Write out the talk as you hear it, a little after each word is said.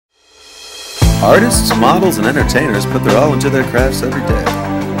Artists, models, and entertainers put their all into their crafts every day.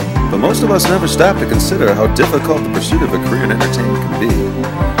 But most of us never stop to consider how difficult the pursuit of a career in entertainment can be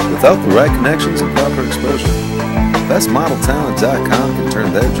without the right connections and proper exposure. BestModelTalent.com can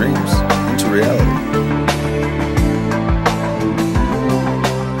turn their dreams into reality.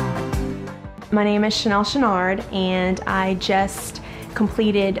 My name is Chanel Chenard, and I just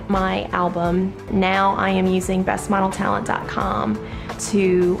completed my album. Now I am using BestModelTalent.com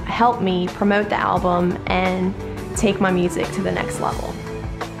to help me promote the album and take my music to the next level.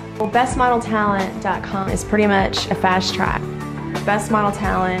 Well, BestModelTalent.com is pretty much a fast track. Best Model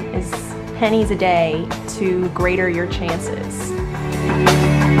Talent is pennies a day to greater your chances.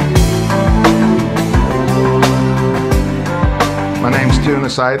 My name's Tuna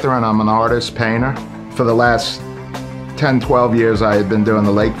Scyther, and I'm an artist, painter. For the last 10-12 years I had been doing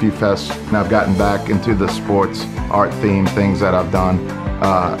the Lakeview Fest, and I've gotten back into the sports art theme things that I've done.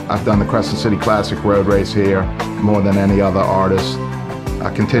 I've done the Crescent City Classic Road Race here more than any other artist.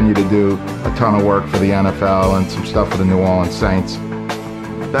 I continue to do a ton of work for the NFL and some stuff for the New Orleans Saints.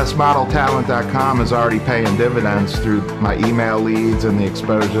 BestModelTalent.com is already paying dividends through my email leads and the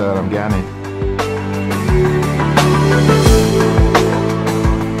exposure that I'm getting.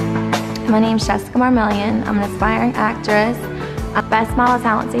 My name's Jessica Marmillion. I'm an aspiring actress. Best Model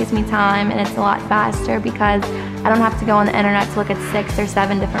Talent saves me time, and it's a lot faster because I don't have to go on the internet to look at 6 or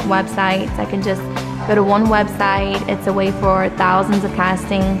 7 different websites. I can just go to one website. It's a way for thousands of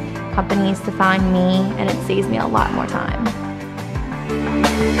casting companies to find me, and it saves me a lot more time.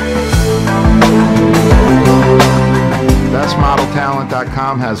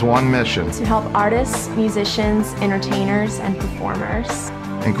 BestModelTalent.com has one mission: To help artists, musicians, entertainers, and performers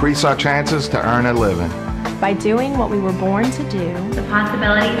increase our chances to earn a living. by doing what we were born to do. The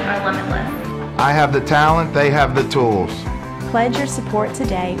possibilities are limitless. I have the talent, they have the tools. Pledge your support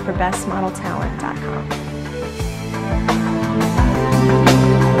today for BestModelTalent.com.